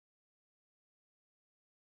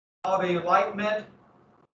of the Enlightenment,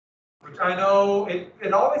 which I know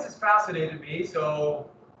it always has fascinated me. So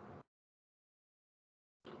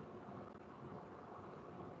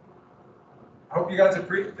I hope you guys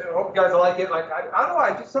like it. Like I don't know,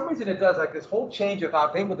 I just some reason it does like this whole change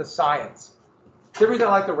of thing with the science. Same reason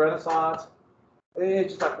I like the Renaissance.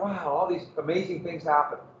 It's just like wow, all these amazing things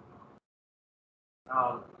happen.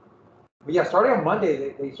 But yeah, starting on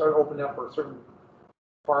Monday, they started opening up for certain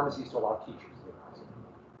pharmacies to allow teachers.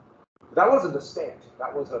 But that wasn't the state.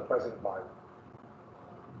 That was President Biden.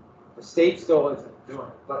 The state still isn't doing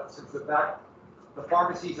it. But since the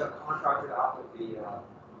pharmacies have contracted out with the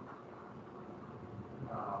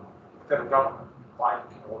federal government, Biden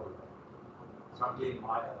can order them. So I'm getting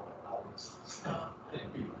my all this stuff.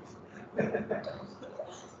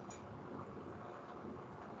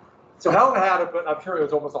 So Helen had it, but I'm sure it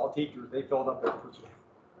was almost all teachers. They filled up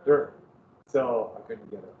their so I couldn't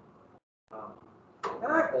get it.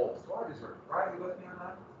 And I'm old, so I deserve it. Right? You with me on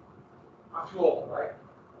that? I'm too old, right?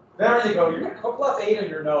 There you go. You're +8 on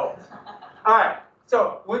your nose. All right.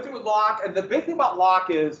 So went through Locke, and the big thing about Locke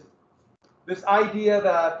is this idea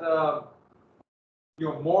that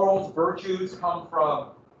morals, virtues come from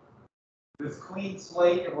this clean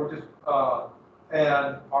slate, and we're just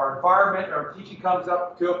and our environment, our teaching comes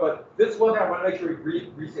up to it. But this one, I want to make sure we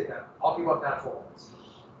reset that. I'll talk about natural rights.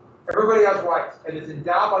 Everybody has rights, and it's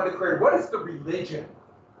endowed by the Creator. What is the religion?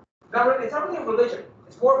 It's not really a religion.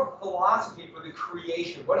 It's more of a philosophy for the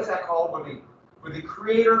creation. What is that called? When the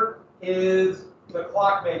Creator is the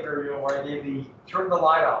clockmaker, where they turn the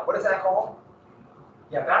light off. What is that called?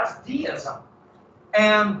 Yeah, that's deism.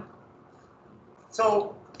 And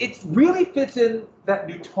so it really fits in that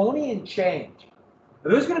Newtonian change.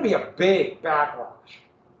 Now, there's going to be a big backlash.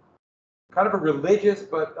 Kind of a religious,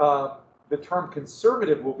 but the term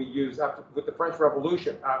conservative will be used with the French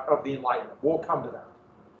Revolution of the Enlightenment. We'll come to that.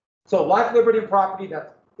 So life, liberty, and property,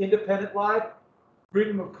 that's independent life,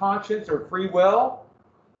 freedom of conscience or free will,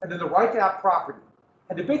 and then the right to have property.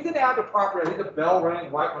 And the big thing to have the property, I think the bell rang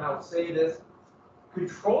right when I was saying this,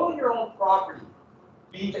 controlling your own property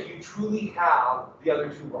means that you truly have the other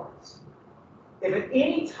two rights. If at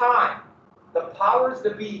any time the powers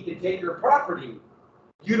that be can take your property,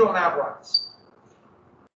 you don't have rights.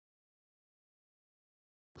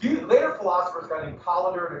 Later philosophers, a guy named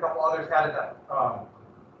Collender and a couple others, had that.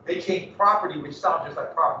 They changed property, which sounds just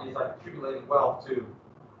like property, is like accumulating wealth, to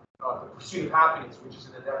the pursuit of happiness, which is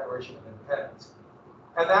in the Declaration of Independence.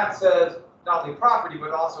 And that says not only property,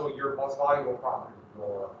 but also your most valuable property,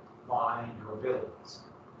 your mind, your abilities.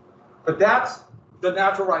 But that's the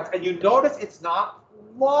natural rights. And you notice it's not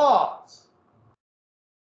laws.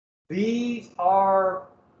 These are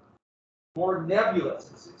more nebulous.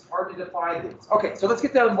 It's hard to define these. Okay, so let's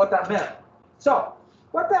get down to what that meant. So,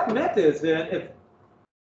 what that meant is then, if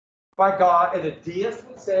by God, and a deist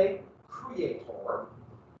would say creator,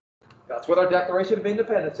 that's what our Declaration of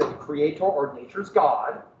Independence says, creator or nature's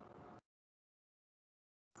God,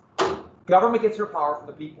 government gets their power from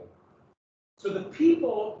the people. So the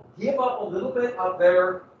people give up a little bit of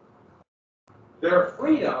their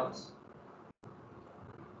freedoms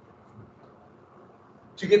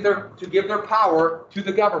to give their power to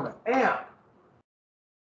the government. And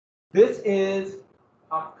this is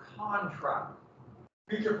a contract.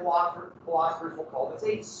 Future philosophers will call this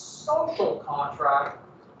a social contract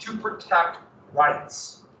to protect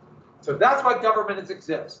rights. So that's why government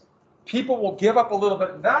exists. People will give up a little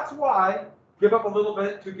bit, and that's why give up a little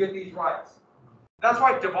bit to get these rights. That's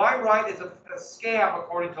why divine right is a scam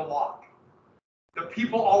according to Locke. The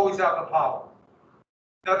people always have the power.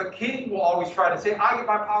 Now the king will always try to say, I get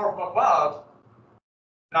my power from above,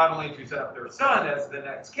 not only to set up their son as the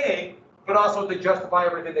next king, but also to justify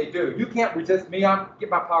everything they do. You can't resist me, I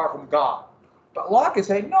get my power from God. But Locke is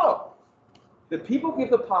saying, no. The people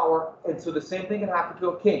give the power, and so the same thing can happen to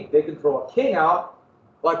a king. They can throw a king out,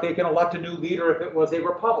 like they can elect a new leader if it was a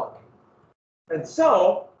republic. And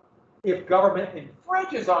so, if government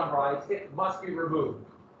infringes on rights, it must be removed.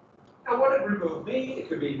 Now, what did remove mean? It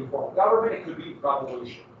could be a new form of government, it could be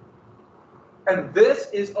revolution. And this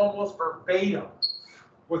is almost verbatim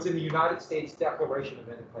what's in the United States Declaration of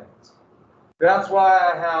Independence. That's why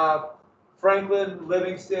I have Franklin,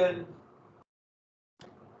 Livingston,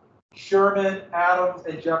 Sherman, Adams,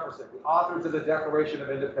 and Jefferson, the authors of the Declaration of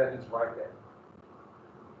Independence, right there.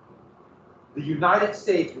 The United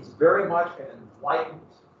States was very much an enlightened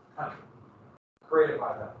country, created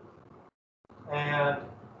by them.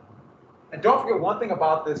 And don't forget one thing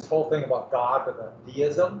about this whole thing about God, but the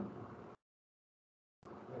deism.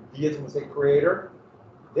 Deism was a creator.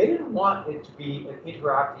 They didn't want it to be an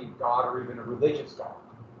interactive God or even a religious God.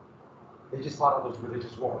 They just fought all those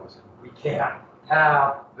religious wars. We can't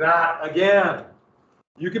have that again.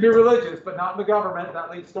 You can be religious, but not in the government.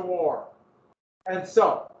 That leads to war. And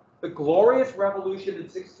so, the Glorious Revolution in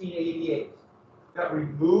 1688 that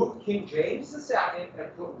removed King James II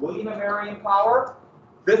and put William and Mary in power,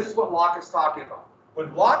 this is what Locke is talking about.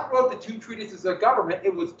 When Locke wrote the two treatises of government,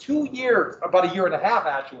 it was 2 years, about a year and a half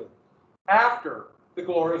actually, after the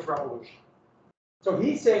Glorious Revolution. So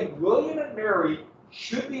he's saying William and Mary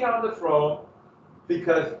should be on the throne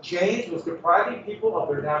because James was depriving people of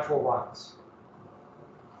their natural rights.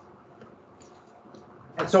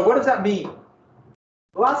 And so what does that mean?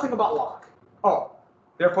 The last thing about Locke. Oh,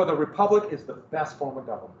 therefore the republic is the best form of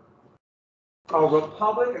government. A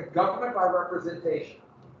republic, a government by representation.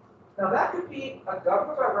 Now that could be a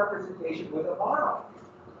government by representation with a monarchy.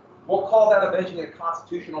 We'll call that eventually a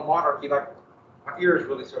constitutional monarchy. Like my ear is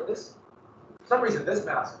really sore. This, for some reason, this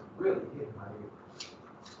mouse is really hitting my ear.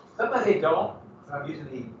 Sometimes they don't. So I'm using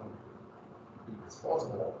the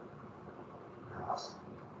disposable mouse.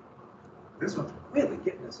 This one's really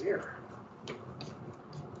getting this ear.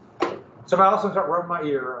 So my also start rubbing my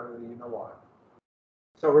ear. You know why?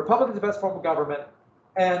 So republic is the best form of government.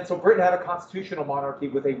 And so Britain had a constitutional monarchy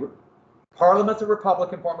with a parliament's a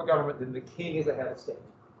republican form of government, then the king is a head of state.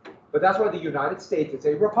 But that's why the United States is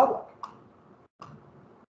a republic.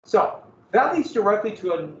 So that leads directly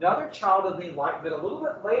to another child of the Enlightenment a little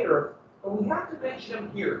bit later, but we have to mention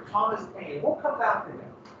him here, Thomas Paine. We'll come back to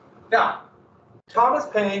him. Now, Thomas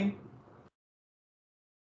Paine,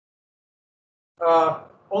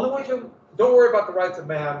 only want you, don't worry about the rights of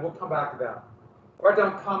man, we'll come back to that. Write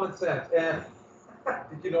down common sense. And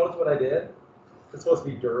did you notice what I did? It's supposed to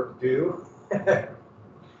be do. And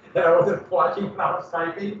I wasn't watching when I was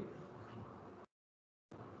typing.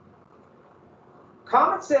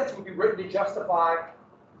 Common sense would be written to justify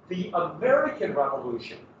the American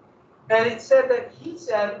Revolution. And it said that he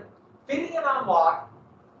said, fitting it on Locke,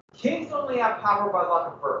 kings only have power by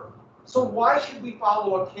luck of birth. So why should we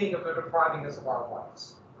follow a king if they're depriving us of our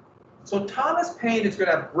rights? So Thomas Paine is going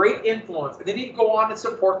to have great influence. And then he'd go on to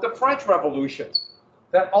support the French Revolution,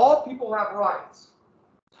 that all people have rights.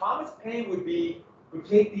 Thomas Paine would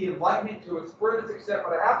take the Enlightenment to its furthest extent,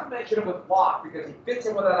 but I have to mention him with Locke because he fits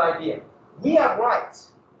in with that idea. We have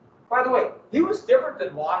rights. By the way, he was different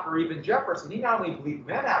than Locke or even Jefferson. He not only believed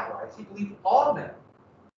men have rights, he believed all men,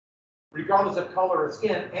 regardless of color or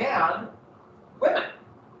skin, and women.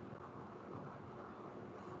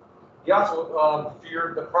 He also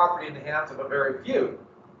feared the property in the hands of a very few.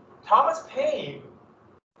 Thomas Paine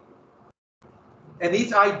and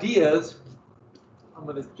these ideas, I'm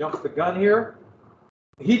going to jump the gun here.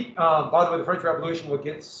 He, by the way, the French Revolution would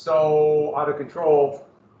get so out of control.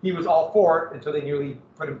 He was all for it until they nearly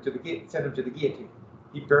sent him to the guillotine.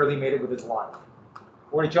 He barely made it with his life.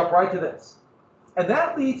 We're going to jump right to this. And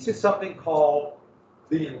that leads to something called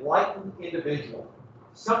the enlightened individual.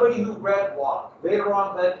 Somebody who read Locke, later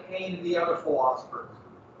on led Paine and the other philosophers.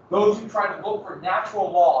 Those who tried to look for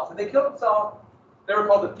natural laws. And they killed themselves. They were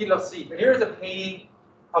called the philosophes. And here's a painting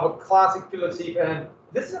of a classic philosophe. And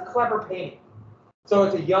this is a clever painting. So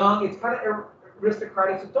it's kind of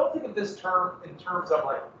aristocratic. So don't think of this term in terms of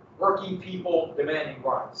like working people demanding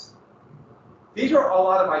rights. These are a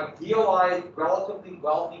lot of idealized, relatively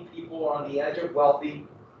wealthy people on the edge of wealthy,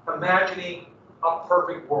 imagining a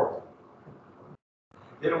perfect world.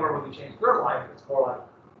 They don't want to really change their life. It's more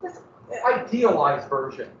like this idealized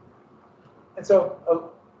version. And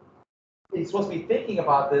so he's supposed to be thinking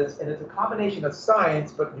about this, and it's a combination of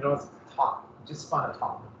science, but it's at the top, just spun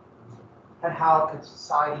atop, and how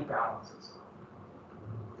society balances.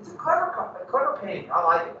 It's a clever painting. I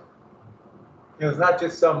like it. It's not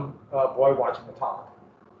just some boy watching the top.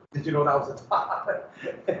 Did you know that was a top?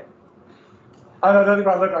 I know nothing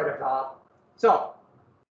about look like a top. So,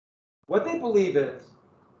 what they believe is,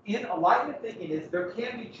 in Enlightenment thinking is there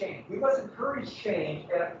can be change. We must encourage change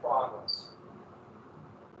and progress.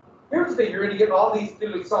 Here's the thing, you're going to get all these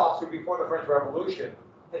philosophes who before the French Revolution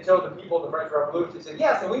until the people of the French Revolution said,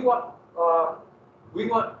 yes, and we want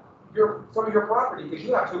some of your property because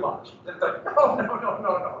you have too much. It's like,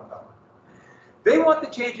 no. They want the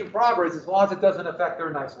change in progress as long as it doesn't affect their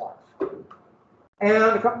nice life. And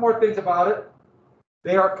a couple more things about it.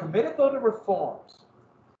 They are committed, though, to reforms.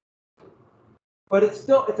 But it's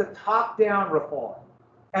a top-down reform.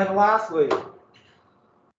 And lastly,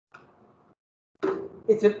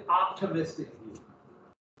 it's an optimistic view.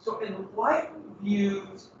 So enlightened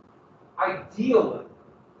views, ideally,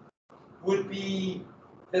 would be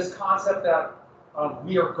this concept that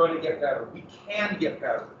we are going to get better. We can get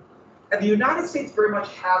better. And the United States very much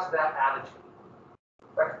has that attitude.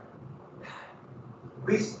 Right? At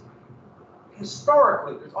least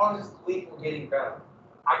historically, there's always this belief we're getting better.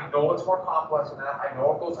 I know it's more complex than that. I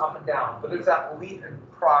know it goes up and down, but there's that belief in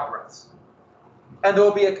progress. And there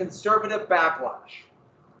will be a conservative backlash.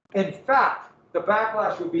 In fact, the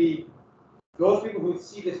backlash will be those people who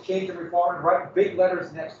see this change and reform and write big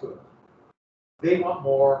letters next to it. They want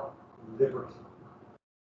more liberty.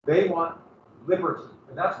 They want liberty.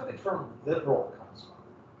 And that's where the term liberal comes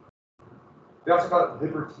from. They also call it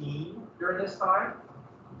libertine during this time.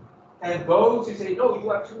 And those who say, no, you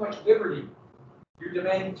have too much liberty, you're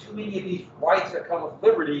demanding too many of these rights that come with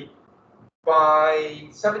liberty, by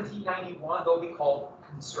 1791, they'll be called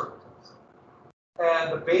conservatives.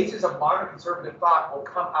 And the basis of modern conservative thought will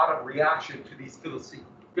come out of reaction to these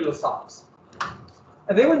philosophes.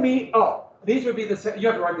 And they would meet, these would be the, you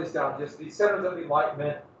have to write this down, just the centers of the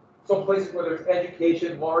Enlightenment, some places where there's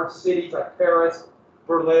education, large cities like Paris,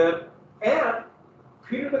 Berlin, and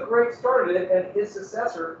Peter the Great started it, and his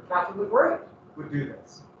successor, Catherine the Great, would do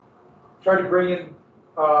this. Tried to bring in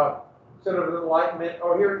Center of the Enlightenment,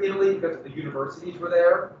 here in Italy, because the universities were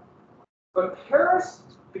there. But Paris,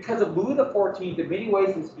 because of Louis XIV, in many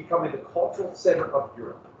ways is becoming the cultural center of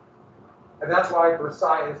Europe. And that's why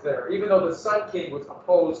Versailles is there. Even though the Sun King was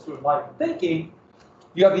opposed to Enlightened thinking,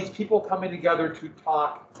 you have these people coming together to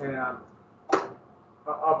talk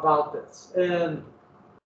about this. And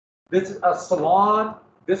this is a salon.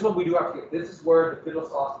 This one we do have to get. This is where the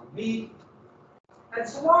philosophes would meet. And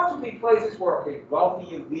salons would be places where, okay,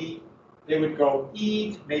 wealthy elite, they would go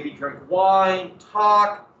eat, maybe drink wine,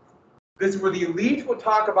 talk. This is where the elites would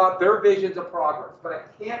talk about their visions of progress. But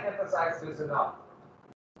I can't emphasize this enough.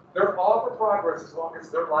 They're all for progress as long as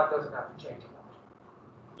their life doesn't have to change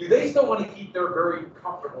much. They still want to keep their very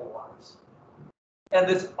comfortable lives. And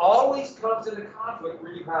this always comes into conflict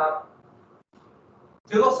where you have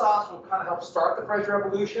philosophes will kind of help start the French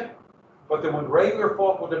Revolution, but then when regular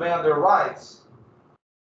folk will demand their rights,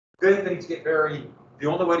 then things get very, the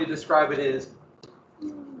only way to describe it is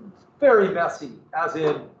very messy, as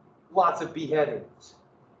in lots of beheadings.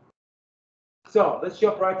 So let's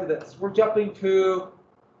jump right to this. We're jumping to,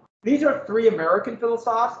 these are 3 American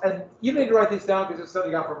philosophes, and you need to write these down because it's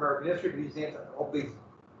something out for American history, but these names, hopefully,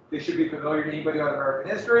 they should be familiar to anybody on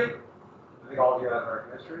American history. I think all of you have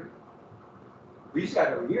American history. We just got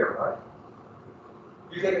it every year, right?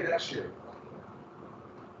 You take it next year.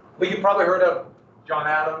 But you probably heard of John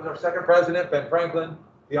Adams, our second president, Ben Franklin,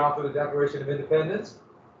 the author of the Declaration of Independence.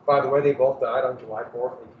 By the way, they both died on July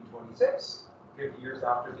 4th, 1826, 50 years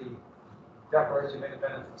after the Declaration of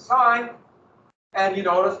Independence was signed. And you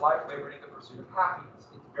notice life, liberty, the pursuit of happiness.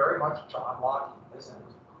 It's very much John Locke, isn't it?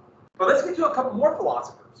 But let's get to a couple more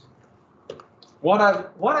philosophers. One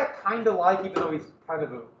I kind of like, even though he's kind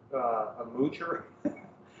of a moocher.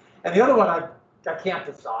 And the other one I can't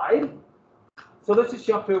decide. So let's just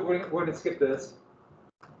jump to, we're going to skip this.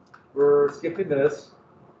 We're skipping this.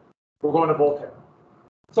 We're going to Voltaire.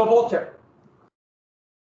 So Voltaire.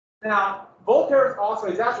 Now, Voltaire is also,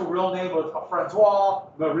 his actual real name was Francois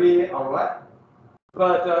Marie Arouet,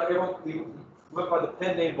 but he went by the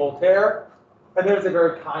pen name Voltaire. And there's a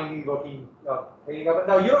very kindly looking painting of it.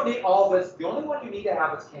 Now, you don't need all this. The only one you need to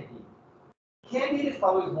have is Candide. Candide is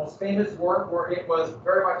probably his most famous work, where it was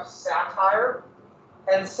very much satire.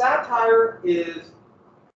 And satire is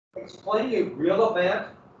explaining a real event,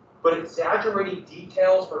 but exaggerating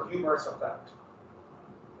details for humorous effect.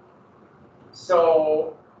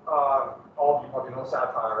 So, all of you probably know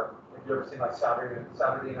satire. If you've ever seen like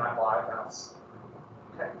Saturday Night Live, that's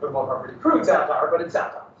for the most part pretty crude satire, but it's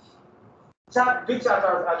satire. Good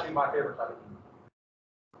satire is actually my favorite type of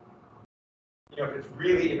humor.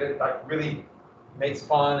 If it like really makes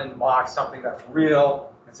fun and mocks something that's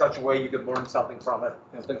real in such a way you can learn something from it,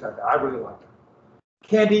 things like that. I really like it.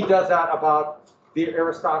 Candide does that about the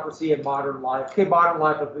aristocracy and modern life. Okay, modern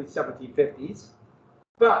life of the 1750s.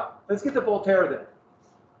 But let's get to Voltaire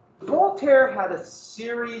then. Voltaire had a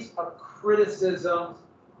series of criticisms,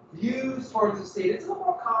 views towards the state. It's a little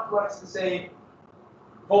more complex than saying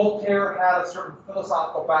Voltaire had a certain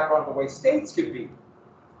philosophical background on the way states could be.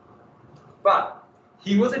 But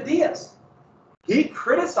he was a deist. He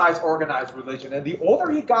criticized organized religion, and the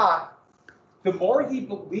older he got, the more he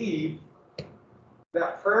believed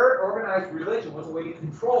that prayer and organized religion was a way to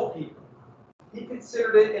control people. He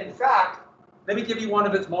considered it, in fact, let me give you one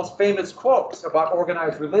of his most famous quotes about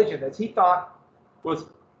organized religion, as he thought was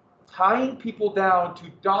tying people down to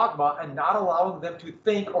dogma and not allowing them to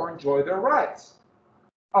think or enjoy their rights.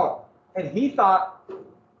 Oh, and he thought,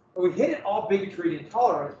 we hated all bigotry and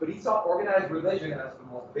intolerance, but he saw organized religion as the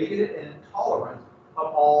most bigoted and intolerant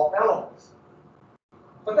of all elements.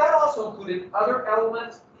 But that also included other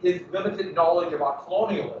elements, his limited knowledge about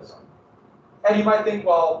colonialism. And you might think,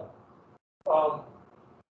 well,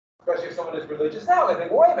 especially if someone is religious now, they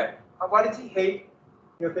think, well, wait a minute, why does he hate,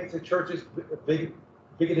 thinks the church is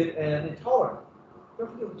bigoted and intolerant?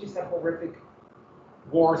 Don't forget, we just have horrific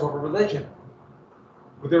wars over religion.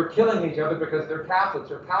 They're killing each other because they're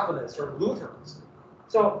Catholics or Calvinists or Lutherans.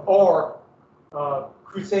 So, or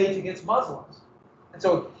crusades against Muslims. And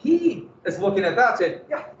so he is looking at that and saying,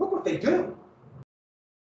 yeah, look what they do.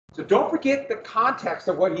 So don't forget the context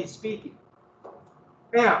of what he's speaking.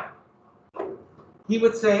 Now, he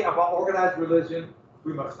would say about organized religion,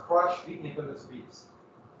 we must crush the infamous beast.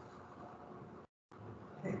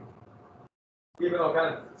 Even though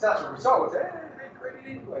kind of that's what we saw was, they created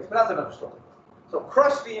anyways, but that's another story. So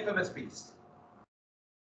crush the infamous beast.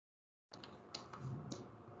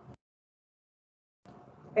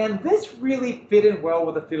 And this really fit in well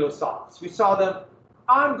with the philosophes. We saw them,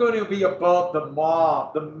 I'm going to be above the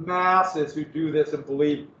mob, the masses who do this and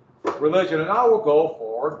believe religion, and I will go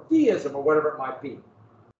for deism or whatever it might be.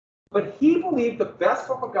 But he believed the best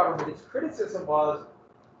form of government, his criticism was,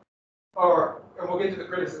 and we'll get to the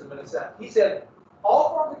criticism in a sec. He said, all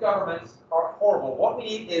forms of governments are horrible. What we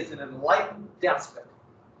need is an enlightened despot.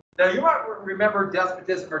 Now, you might remember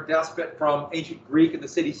despotism or despot from ancient Greek and the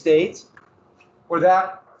city-states, where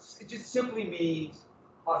that it just simply means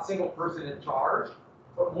a single person in charge.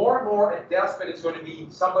 But more and more, a despot is going to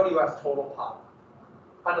mean somebody who has total power,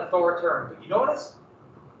 an authoritarian. But you notice,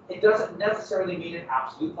 it doesn't necessarily mean an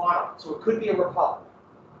absolute monarch. So it could be a republic.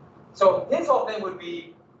 So his whole thing would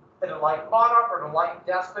be an enlightened monarch or an enlightened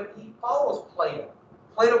despot. He follows Plato.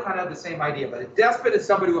 Plato kind of had the same idea, but a despot is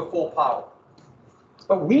somebody with full power.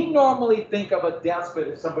 But we normally think of a despot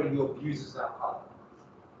as somebody who abuses that power.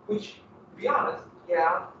 Which, to be honest,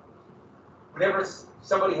 yeah, whenever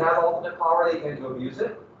somebody has ultimate power, they tend to abuse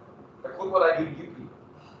it. Like, look what I do to you people.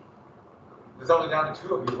 There's only down to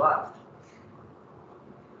 2 of you left.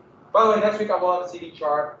 By the way, next week I will have a CD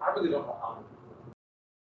chart. I really don't know how many.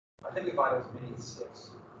 I think we might have as many as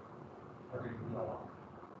 6.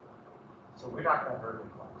 So we're not going to hurt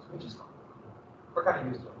any class. We're kind of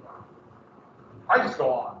used to it now. I just go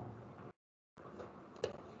on.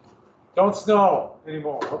 Don't snow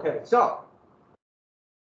anymore. Okay, so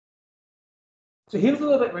here's a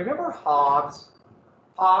little bit. Remember Hobbes?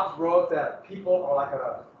 Hobbes wrote that people are like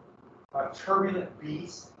a turbulent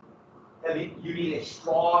beast, and you need a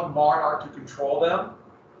strong monarch to control them.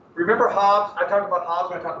 Remember Hobbes? I talked about Hobbes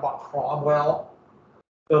when I talked about Cromwell,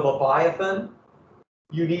 the Leviathan.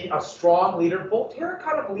 You need a strong leader. Voltaire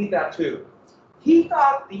kind of believed that too. He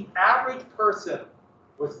thought the average person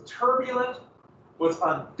was turbulent, was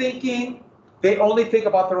unthinking. They only think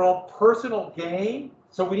about their own personal gain.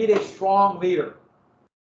 So we need a strong leader.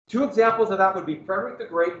 2 examples of that would be Frederick the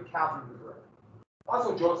Great and Catherine the Great.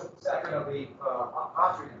 Also Joseph II of the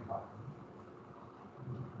Austrian Empire.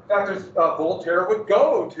 In fact, there's, Voltaire would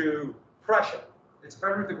go to Prussia. It's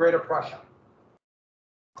Frederick the Great of Prussia.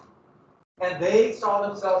 And they saw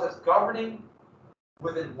themselves as governing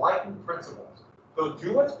with enlightened principles. They'll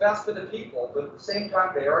do what's best for the people, but at the same time,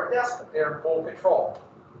 they are a despot. They are in full control.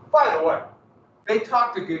 By the way, they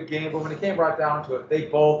talked a good game, but when it came right down to it, they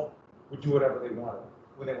both would do whatever they wanted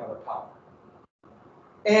when they wanted power.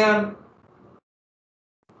 And,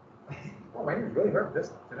 oh man, you really heard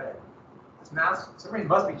this today. This mask, somebody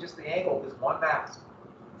must be just the angle of this one mask.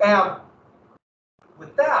 And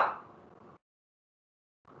with that,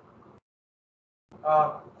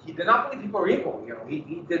 he did not believe people are equal.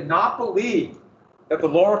 He did not believe that the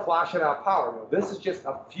lower class should have power. This is just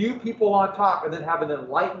a few people on top and then have an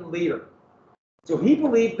enlightened leader. So he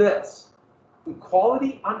believed this: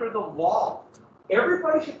 equality under the law.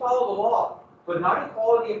 Everybody should follow the law, but not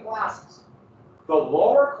equality of classes. The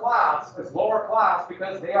lower class is lower class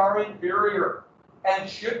because they are inferior and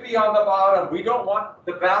should be on the bottom. We don't want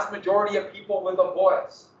the vast majority of people with a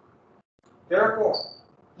voice. Therefore,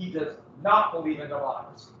 he does not believe in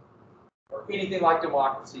democracy or anything like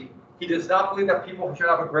democracy. He does not believe that people should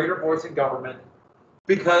have a greater voice in government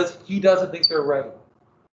because he doesn't think they're ready.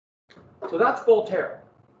 So that's Voltaire.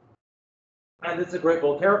 And this is a great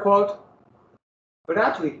Voltaire quote. But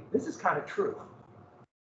actually, this is kind of true.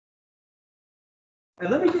 And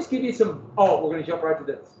let me just give you some, we're going to jump right to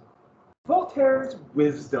this. Voltaire's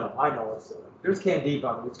wisdom. I know it's silly. There's Candide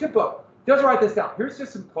on it. It's a good book. Just write this down. Here's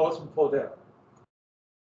just some quotes from Voltaire.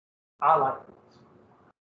 I like this.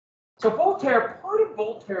 So Voltaire, part of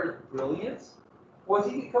Voltaire's brilliance was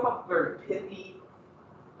he could come up with very pithy,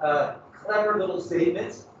 clever little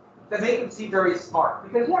statements that make him seem very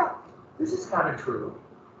smart. Because this is kind of true.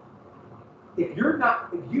 If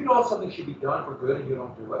you know something should be done for good and you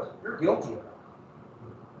don't do it, you're guilty of it.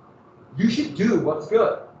 You should do what's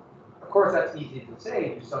good. course, that's easy to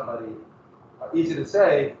say to somebody, easy to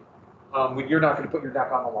say when you're not going to put your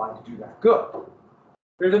neck on the line to do that. Good.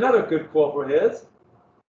 Here's another good quote for his.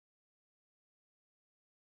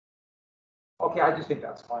 Okay, I just think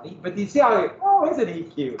that's funny. But you see how, oh, isn't he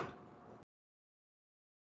cute?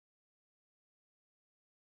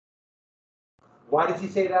 Why does he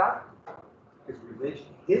say that? Because religion,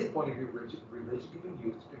 his point of view, religion can be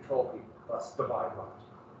used to control people, thus divide lives.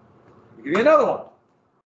 I'll give you another one.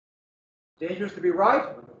 Dangerous to be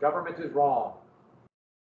right when the government is wrong.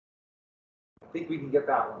 I think we can get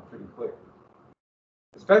that one pretty clear.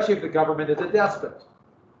 Especially if the government is a despot.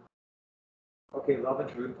 Okay, love and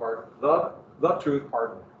truth, pardon. Love, truth,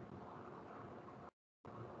 pardon.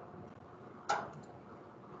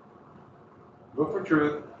 Look for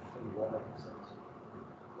truth, and you won't make sense.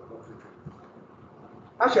 Look for truth.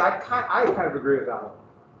 Actually, I kind of agree with that one.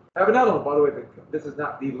 I have another one, by the way. This is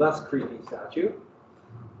not the less creepy statue.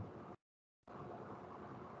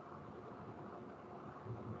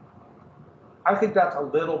 I think that's a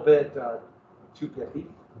little bit too pithy.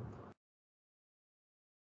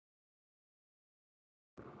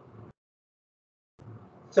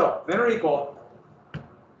 So, men are equal.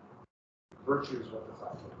 Virtue is what this is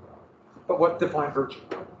about. But what defines virtue?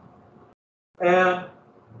 And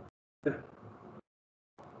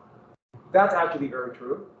that's actually very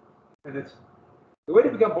true. And it's the way to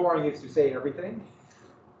become boring is to say everything,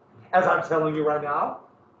 as I'm telling you right now.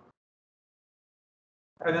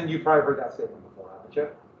 And then you've probably heard that statement before, haven't you?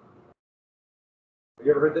 Have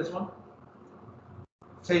you ever heard this one?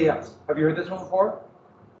 Say yes. Have you heard this one before?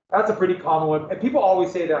 That's a pretty common one. And people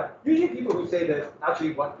always say that. Usually people who say this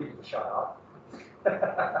actually want people to shut up.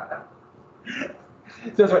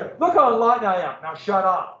 So it's like, look how enlightened I am. Now shut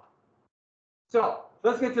up. So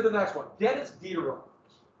let's get to the next one. Dennis Diderot.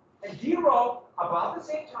 And Diderot, about the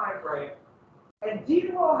same time frame, and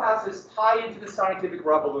Diderot has this tie into the scientific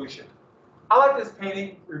revolution. I like this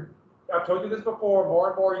painting. I've told you this before. More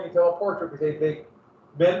and more you can tell a portrait because they think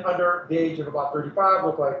men under the age of about 35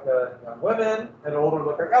 look like young women, and older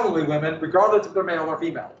look like elderly women, regardless if they're male or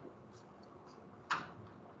female.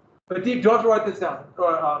 But Deep, don't write this down.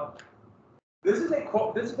 This is a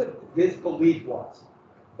quote. This is what his belief was: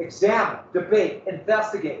 examine, debate,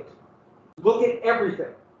 investigate, look at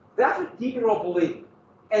everything. That's what Diderot believed,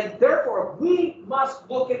 and therefore we must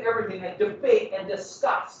look at everything and debate and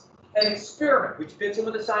discuss and experiment, which fits in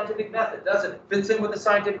with the scientific method, doesn't it? Fits in with the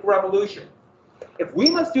scientific revolution. If we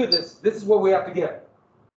must do this, this is what we have to get.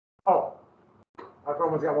 Oh, I've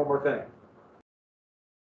almost got one more thing.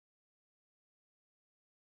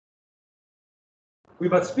 We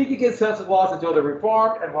must speak against senseless laws until they're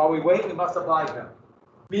reformed, and while we wait, we must abide them.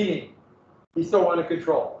 Meaning, he's still under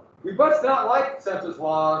control. We must not like senseless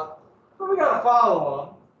laws, but we got to follow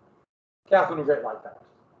them. Catherine will get like that.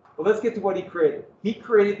 But let's get to what he created. He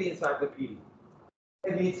created the encyclopedia.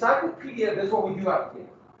 And the encyclopedia, this is what we do have to do.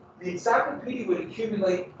 The encyclopedia would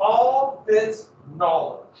accumulate all this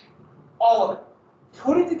knowledge, all of it,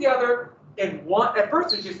 put it together in one. At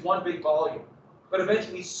first, it's just one big volume, but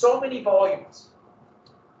eventually, so many volumes.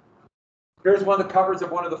 Here's one of the covers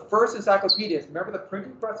of one of the first encyclopedias. Remember, the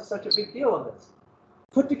printing press is such a big deal in this.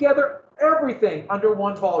 Put together everything under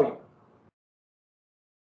one volume.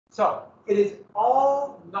 So, it is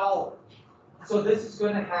all knowledge. So this is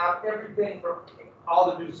going to have everything from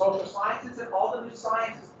all the new social sciences and all the new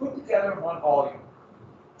sciences put together in one volume.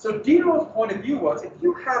 So Diderot's point of view was, if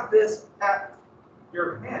you have this at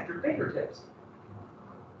your command, your fingertips,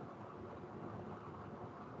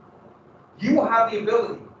 you will have the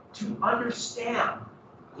ability to understand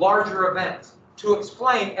larger events, to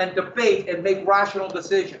explain and debate and make rational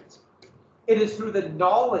decisions. It is through the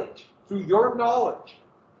knowledge, through your knowledge,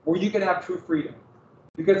 where you can have true freedom.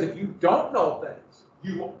 Because if you don't know things,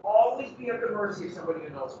 you will always be at the mercy of somebody who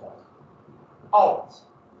knows more. Always.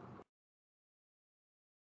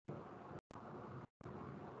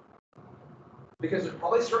 Because there's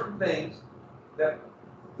probably certain things that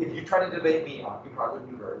if you try to debate me on, you probably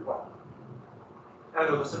wouldn't do very well. And I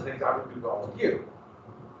know there's some things I would do well with you.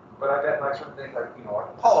 But I bet like certain things like,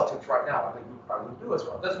 like politics right now, I think you probably wouldn't do as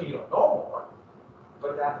well. It doesn't mean you don't know more,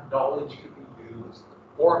 but that knowledge could be used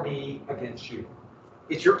for me against you.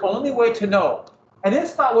 It's your only way to know. And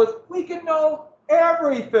his thought was, we can know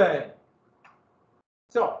everything.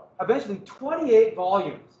 So, eventually 28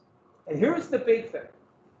 volumes. And here's the big thing.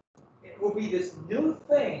 It will be this new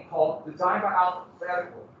thing called design by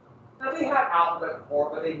alphabetical. Now, they had alphabet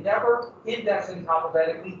before, but they never indexed things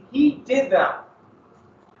alphabetically. He did that.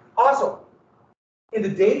 Also, in the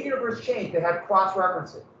data universe change, they had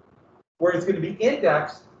cross-referencing, where it's going to be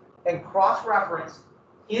indexed and cross-referenced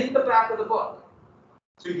in the back of the book.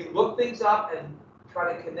 So you can look things up and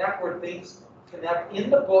try to connect where things connect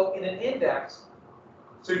in the book in an index,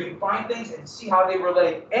 so you can find things and see how they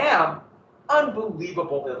relate, and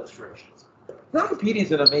unbelievable illustrations. Encyclopedia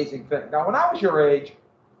is an amazing thing. Now, when I was your age,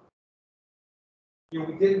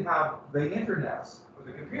 we didn't have the internets or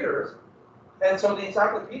the computers, and so the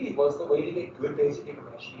encyclopedia was the way to get good basic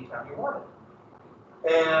information anytime you wanted.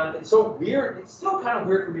 And it's so weird, it's still kind of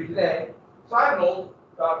weird for me today. So I have an old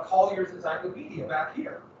Collier's Encyclopedia back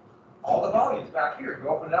here. All the volumes back here. You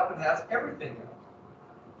open it up and it has everything in it.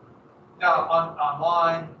 Now,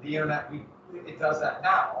 online, the internet, it does that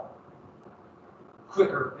now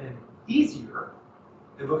quicker and easier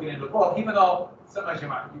than looking into the book, even though sometimes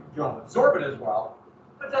you don't absorb it as well,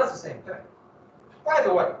 but it does the same thing. By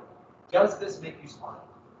the way, does this make you smile?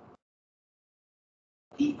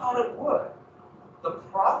 He thought it would. The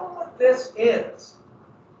problem with this is,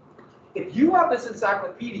 if you have this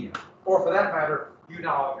encyclopedia, or for that matter, you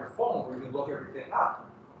now have your phone where you can look everything up,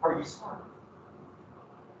 are you smart?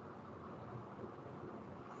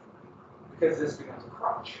 Because this becomes a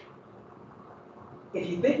crutch. If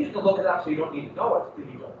you think you can look it up so you don't need to know it,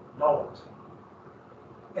 then you don't know it.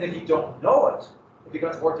 And if you don't know it, it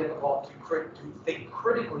becomes more difficult to think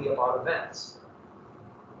critically about events.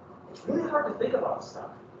 It's really hard to think about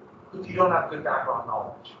stuff if you don't have good background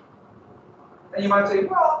knowledge. And you might say,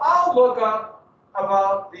 well, I'll look up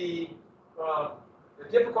about the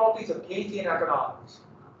difficulties of Keynesian economics,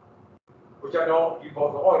 which I know you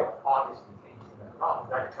both know, oh yeah, obviously Keynesian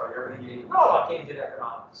economics. I can tell you everything you need to know about Keynesian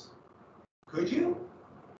economics. Could you?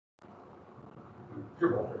 You're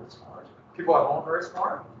both very smart. People at home are very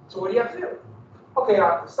smart. So what do you have to do? Okay,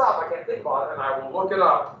 I have to stop. I can't think about it, and I will look it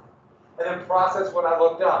up, and then process what I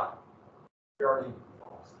looked up. You're already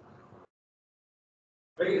lost.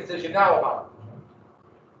 Make a decision now about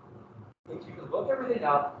it. If you can look everything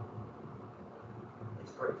up,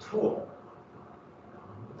 it's a great tool,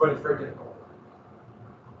 but it's very difficult.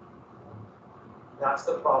 That's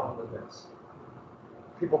the problem with this.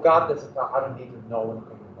 People got this and thought, I don't need to know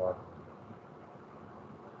anything more.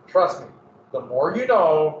 Trust me, the more you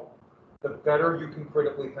know, the better you can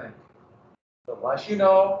critically think. The less you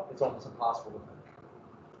know, it's almost impossible to think.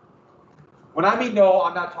 When I mean know,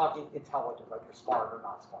 I'm not talking intelligent, like you're smart or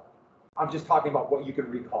not smart. I'm just talking about what you can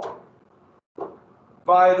recall.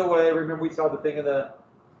 By the way, remember we saw the thing in the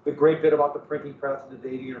great bit about the printing press and the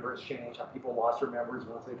day the universe changed, how people lost their memories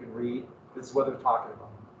once they can read. This is what they're talking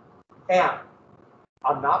about. And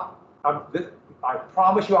I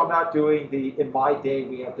promise you I'm not doing the, in my day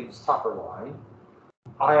we had things tougher line.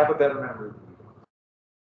 I have a better memory than you do.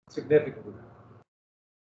 Significantly better.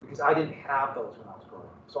 Because I didn't have those when I was growing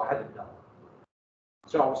up, so I had to know.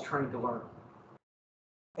 So I was trained to learn.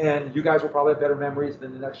 And you guys will probably have better memories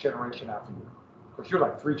than the next generation after you. Of course, you're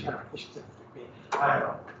like 3 generations after me. I don't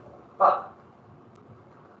know. But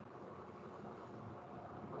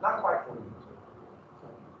not quite 40 years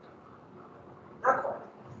old. Not quite.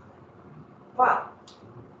 But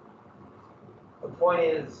the point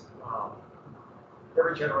is,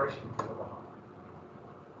 every generation can live on.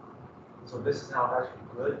 So this is now actually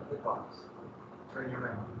good advice. Train your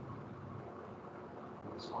memory.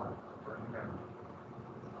 Be smart. Train your memory.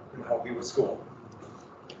 It'll help you with school.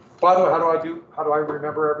 By the way, how do I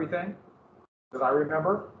remember everything that I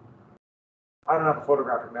remember? I don't have a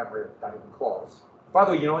photographic memory, not even close. By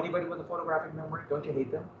the way, you know anybody with a photographic memory? Don't you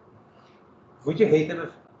hate them? Would you hate them if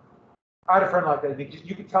I had a friend like that?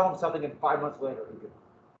 You could tell him something and 5 months later he could.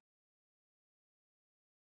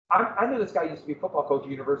 I knew this guy used to be a football coach at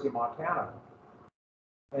the University of Montana.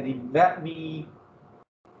 And he met me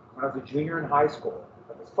when I was a junior in high school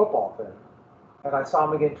at this football thing. And I saw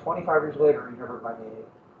him again 25 years later and he remembered my name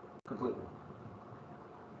completely.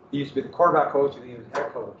 He used to be the quarterback coach and he was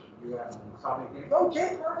head coach. And he saw me again. Oh,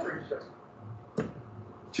 Jay Archer. He's just,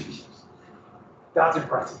 Jesus. That's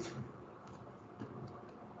impressive.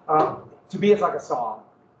 To me, it's like a song.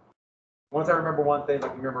 Once I remember one thing,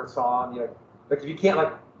 like you remember a song, like if you can't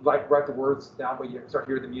like write the words down, but you start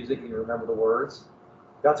hearing the music and you remember the words,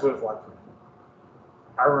 that's what it's like for me.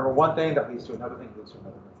 I remember one thing that leads to another thing, leads to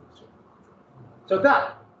another thing, leads to another. So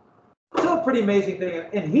that, still a pretty amazing thing,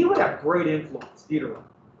 and he would have great influence, Dieter.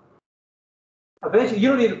 Eventually, you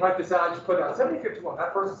don't need to write this out, I just put it out. 7051,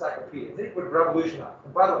 that first encyclopedia, it would revolutionize.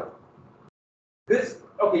 And by the way, this,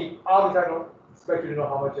 okay, obviously I don't expect you to know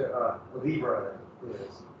how much a Libra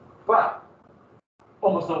is, but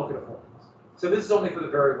almost no one can afford this. So this is only for the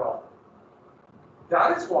very wealthy.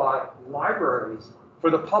 That is why libraries for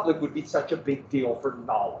the public would be such a big deal for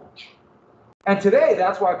knowledge. And today,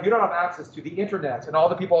 that's why if you don't have access to the internet and all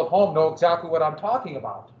the people at home know exactly what I'm talking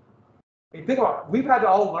about. I mean, think about it. We've had to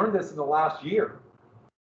all learn this in the last year.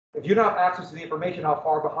 If you don't have access to the information, how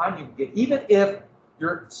far behind you can get. Even if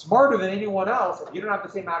you're smarter than anyone else, if you don't have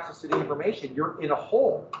the same access to the information, you're in a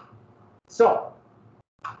hole. So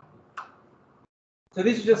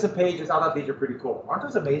these are just some pages. I thought these are pretty cool. Aren't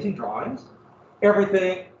those amazing drawings?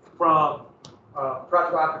 Everything from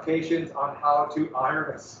practical applications on how to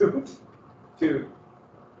iron a suit to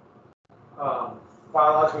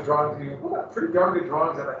biological drawings. We've got pretty darn good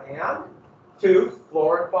drawings of a hand to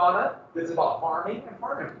flora and fauna. This is about farming and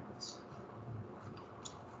farming.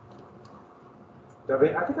 I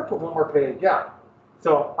think I put one more page. Yeah.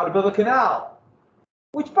 So how to build a canal.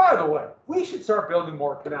 Which, by the way, we should start building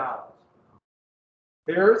more canals.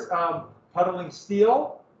 Here's puddling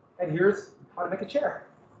steel, and here's how to make a chair.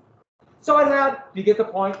 So I had, you get the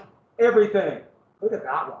point, everything. Look at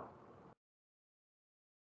that one.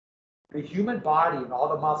 The human body and all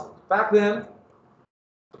the muscles. Back then,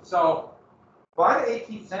 so by the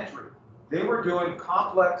 18th century, they were doing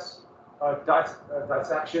complex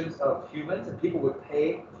dissections of humans, and people would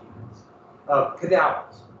pay humans,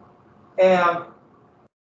 cadavers. And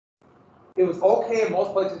it was okay in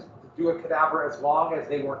most places to do a cadaver as long as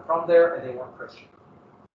they weren't from there and they weren't Christian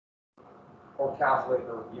or Catholic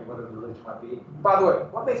or whatever the religion might be. By the way,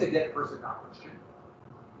 what makes a dead person not Christian?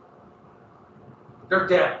 They're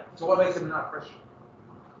dead. So what makes them not Christian?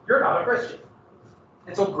 You're not a Christian.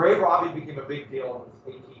 And so grave robbing became a big deal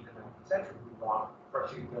in the 18th and 19th century. We robbed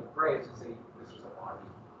freshly built graves and say this was a body.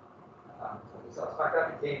 So in fact,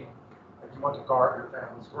 that became, if you want to guard your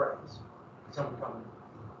family's graves, someone would come and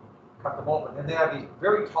cut them open. And they had these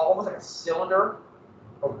very tall, almost like a cylinder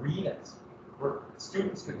arenas where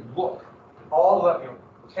students could look all the way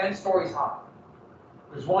up, 10 stories high.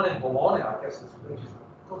 There's one in Bologna, I guess, it just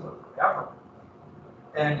goes up forever.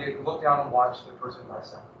 And you can look down and watch the person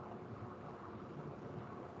dissect.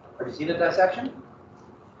 Have you seen a dissection?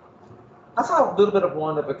 I saw a little bit of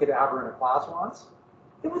one of a cadaver in a class once.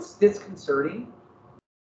 It was disconcerting,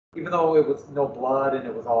 even though it was no blood and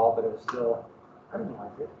it was all, but it was still, I didn't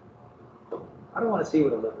like it. I don't want to see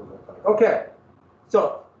what a liver looked like. Okay,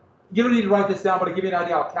 so you don't need to write this down, but to give you an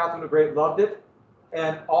idea how Catherine the Great loved it.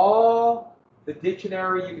 And all the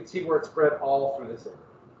dictionary, you can see where it spread all through this area.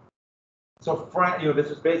 So, this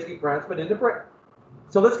is basically France, but into Britain.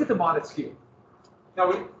 So let's get to Montesquieu.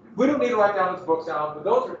 Now, we don't need to write down this book sound, but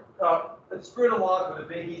those are the spirit of laws are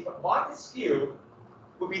the biggies. But Montesquieu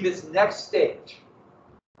would be this next stage.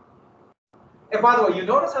 And by the way, you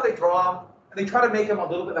notice how they draw him, and they try to make him a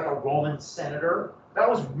little bit like a Roman senator. That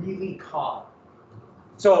was really common.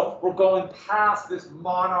 So we're going past this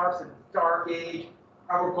monarchs and dark age,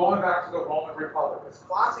 and we're going back to the Roman Republic.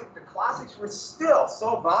 The classics were still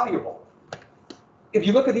so valuable. If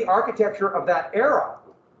you look at the architecture of that era,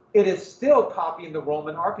 it is still copying the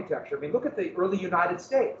Roman architecture. I mean, look at the early United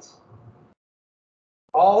States.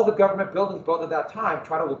 All the government buildings built at that time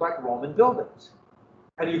try to look like Roman buildings.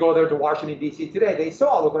 And you go there to Washington, D.C. today, they still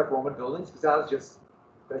all look like Roman buildings because that was just,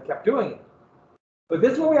 they kept doing it. But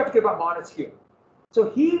this is what we have to get about Montesquieu. So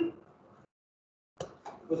he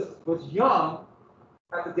was young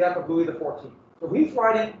at the death of Louis XIV. So he's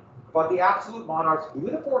writing about the absolute monarchs,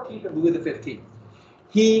 Louis XIV and Louis XV.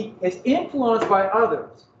 He is influenced by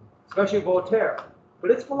others, especially Voltaire.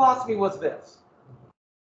 But his philosophy was this.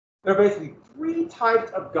 There are basically three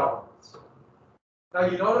types of governments. Now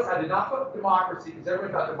you notice I did not put democracy because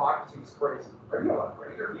everyone thought democracy was crazy. Are you a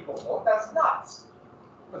greater people vote? That's nuts.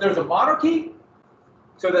 But there's a monarchy,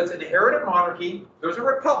 so that's an inherited monarchy. There's a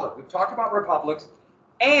republic. We've talked about republics.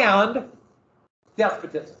 And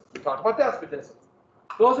despotism. We talked about despotism.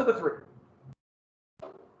 Those are the three.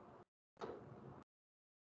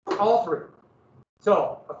 All three.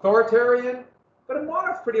 So, authoritarian, but a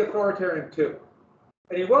monarch's pretty authoritarian too.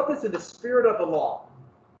 And he wrote this in the spirit of the law.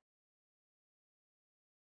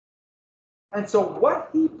 And so what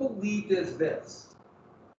he believed is this.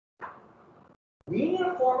 We need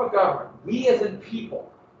a form of government, we as in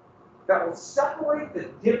people, that will separate the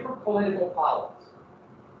different political powers.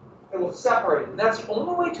 It will separate it. And that's the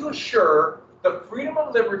only way to assure the freedom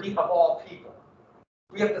and liberty of all people.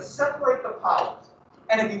 We have to separate the powers.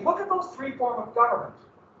 And if you look at those three forms of government,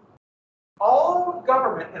 all of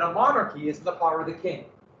government in a monarchy is in the power of the king.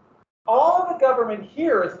 All of the government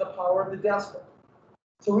here is in the power of the despot.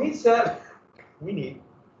 So he said, we need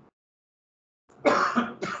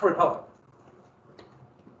republic.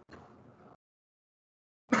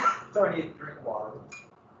 So I need to drink water.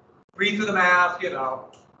 Breathe through the mask,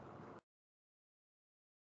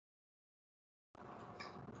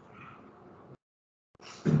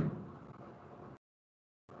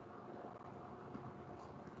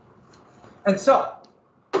 And so,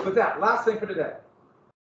 with that, last thing for today.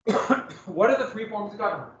 What are the three forms of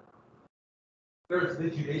government? There's the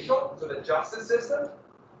judicial, so the justice system.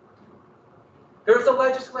 There's the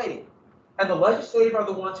legislative. And the legislative are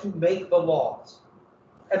the ones who make the laws.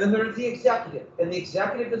 And then there's the executive. And the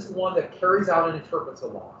executive is the one that carries out and interprets the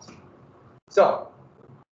laws. So,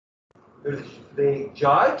 there's the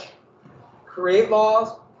judge, create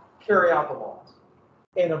laws, carry out the laws.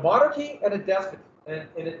 In a monarchy and a despot,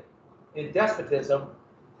 in despotism,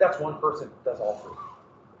 that's one person does all three.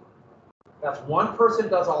 That's one person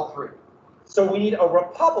does all three. So we need a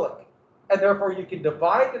republic, and therefore you can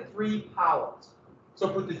divide the three powers. So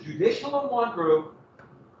put the judicial in one group,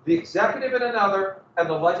 the executive in another, and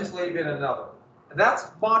the legislative in another. And that's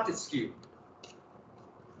Montesquieu.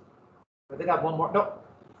 I think I have one more. No.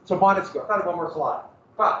 So Montesquieu. I thought I had one more slide.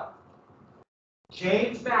 But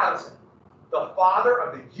James Madison, the father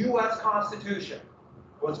of the U.S. Constitution,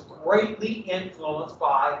 was greatly influenced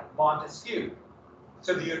by Montesquieu.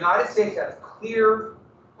 So the United States has clear,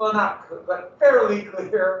 well, not clear, but fairly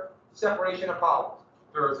clear separation of powers.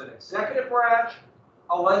 There is an executive branch,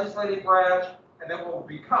 a legislative branch, and then what will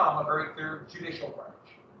become a very clear judicial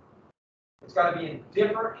branch. It's got to be in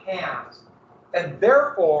different hands. And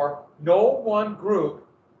therefore, no one group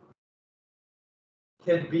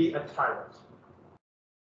can be a tyrant.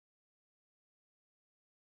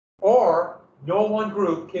 Or no one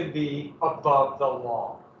group can be above the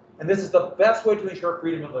law. And this is the best way to ensure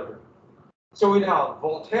freedom and liberty. So we now have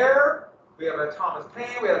Voltaire, we have a Thomas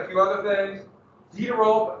Paine, we have a few other things,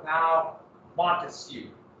 Diderot, but now Montesquieu.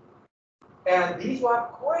 And these will have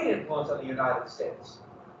great influence on the United States.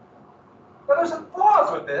 But there's some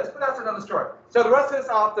flaws with this, but that's another story. So the rest of this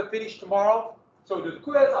I'll have to finish tomorrow. So we'll do the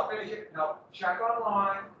quiz, I'll finish it, and I'll check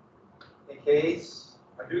online in case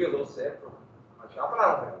I do get a little sick from my job, but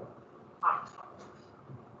I don't think I will.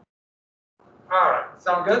 All right,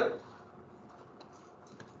 sound good?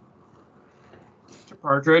 Mr.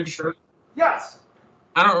 Partridge? Yes.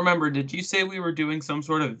 I don't remember. Did you say we were doing some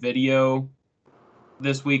sort of video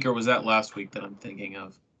this week, or was that last week that I'm thinking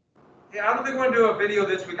of? Yeah, I don't think we're going to do a video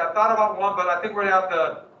this week. I thought about one, but I think we're going to have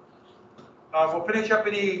to, we'll finish up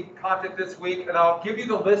any content this week, and I'll give you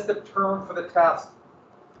the list of terms for the test.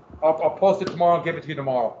 I'll post it tomorrow and give it to you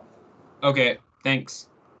tomorrow. Okay, thanks.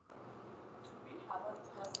 We have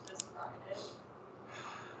a test this Friday.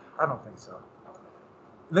 I don't think so.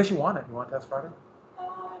 Unless you want it. You want test Friday? I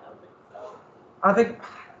don't think so. I think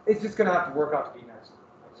it's just going to have to work out to be next week.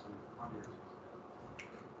 On your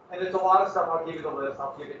and there's a lot of stuff. I'll give you the list.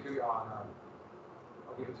 I'll give it to you on.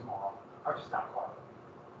 I'll give it tomorrow. I'm just not quite.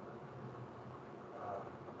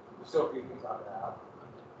 There's still a few things I would add,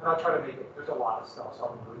 and I'll try to make it. There's a lot of stuff, so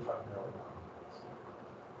I'm really trying to narrow it down.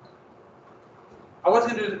 I was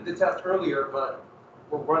going to do the test earlier, but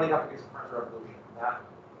we're running up against the French Revolution. And that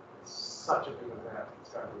is such a big event.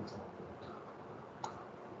 It's got to be something.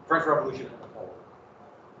 French Revolution in the whole.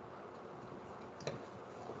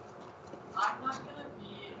 I'm not gonna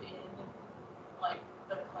be in like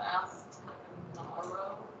the class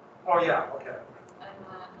tomorrow, Oh yeah, okay. and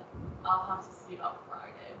then I'll have to see about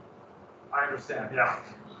Friday. I understand. Yeah.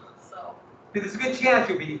 So There's a good chance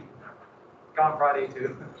you'll be gone Friday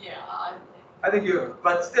too. yeah, I think you,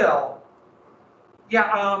 but still. Yeah.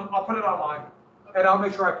 I'll put it online, and I'll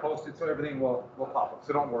make sure I post it so everything will pop up.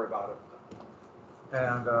 So don't worry about it.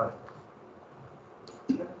 And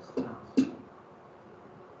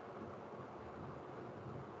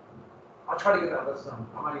I'll try to get that list done.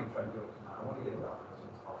 I might even try to do it tonight. I want to get it out as soon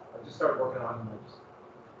as possible. I just started working on it.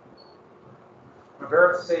 I'm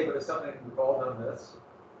embarrassed to say, but it's something we've all done this.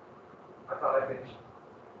 I thought I finished.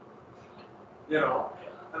 You know,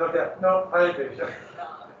 and okay, no, I didn't finish it.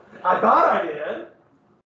 I thought I did,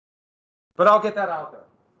 but I'll get that out there,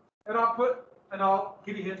 and I'll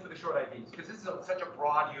give you hints for the short IDs because this is such a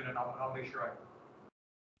broad unit. I'll make sure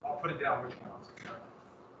I'll put it down which ones.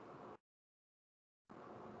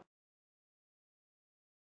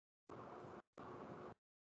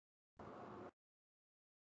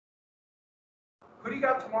 Who do you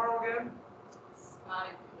got tomorrow again?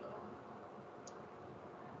 Skyview.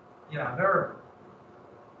 Yeah, they're.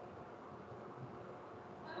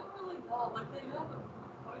 I don't really know. Like they have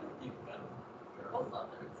quite a few good girls on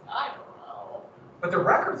there. I don't know. But the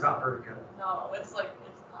record's not very good. No, it's like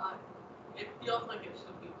it's not. It feels like it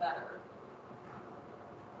should be better.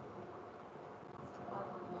 I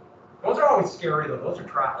don't know. Those are always scary though. Those are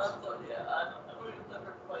traps. That's what, yeah, I don't know. We've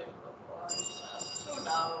never played before. So who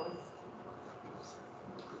knows?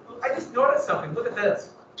 I just noticed something. Look at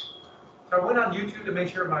this. So I went on YouTube to make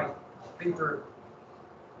sure my things are.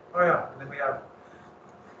 Oh yeah, and then we have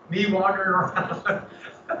me wandering around.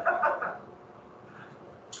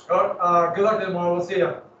 Oh, good luck tomorrow. We'll see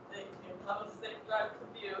you. Thank you. Have a safe drive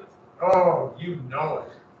commute. Oh, you know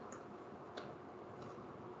it.